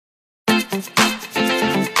So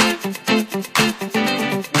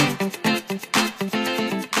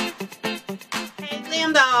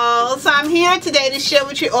I'm here today to share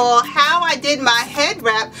with you all how I did my head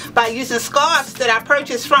wrap by using scarves that I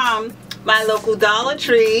purchased from my local Dollar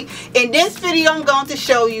Tree. In this video, I'm going to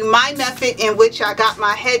show you my method in which I got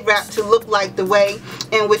my head wrap to look like the way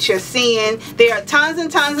in which you're seeing. There are tons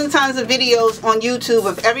and tons and tons of videos on YouTube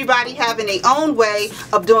of everybody having their own way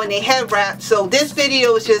of doing their head wrap. So this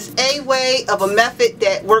video is just a way of a method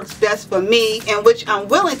that works best for me, and which I'm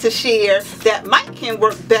willing to share that can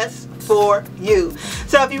work best for you.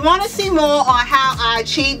 So if you want to see more on how I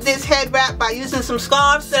achieved this head wrap by using some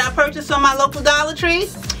scarves that I purchased on my local Dollar Tree,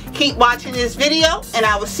 keep watching this video, and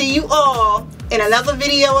I will see you all in another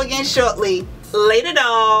video again shortly. Later,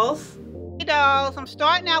 dolls. Hey dolls, I'm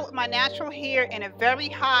starting out with my natural hair in a very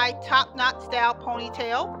high top knot style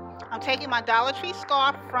ponytail. I'm taking my Dollar Tree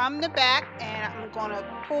scarf from the back and I'm going to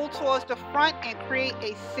pull towards the front and create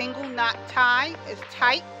a single knot tie. It's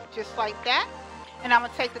tight, just like that. And I'm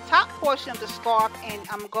going to take the top portion of the scarf and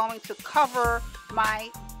I'm going to cover my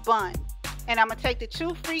bun. And I'm going to take the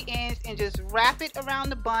two free ends and just wrap it around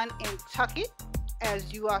the bun and tuck it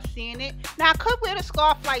as you are seeing it. Now I could wear the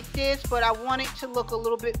scarf like this, but I want it to look a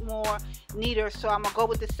little bit more neater. So I'm going to go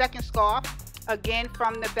with the second scarf again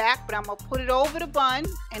from the back, but I'm going to put it over the bun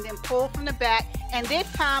and then pull from the back. And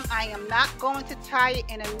this time I am not going to tie it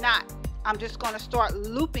in a knot. I'm just going to start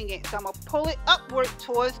looping it. So I'm going to pull it upward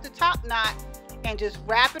towards the top knot and just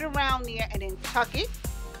wrap it around there and then tuck it.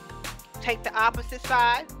 Take the opposite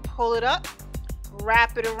side, pull it up,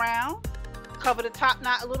 wrap it around, cover the top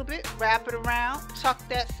knot a little bit, wrap it around, tuck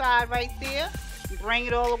that side right there, bring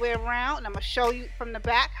it all the way around, and I'm going to show you from the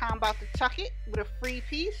back how I'm about to tuck it with a free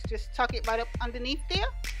piece. Just tuck it right up underneath there.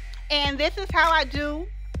 And this is how I do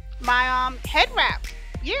my head wrap.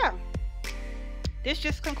 Yeah. This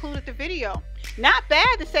just concluded the video. Not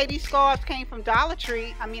bad to say these scarves came from Dollar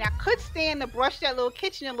Tree. I mean, I could stand to brush that little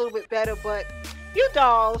kitchen a little bit better, but you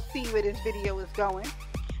dolls see where this video is going.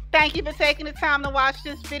 Thank you for taking the time to watch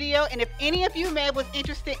this video. And if any of you was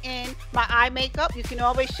interested in my eye makeup, you can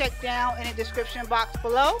always check down in the description box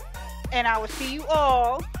below. And I will see you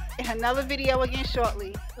all in another video again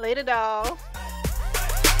shortly. Later, dolls.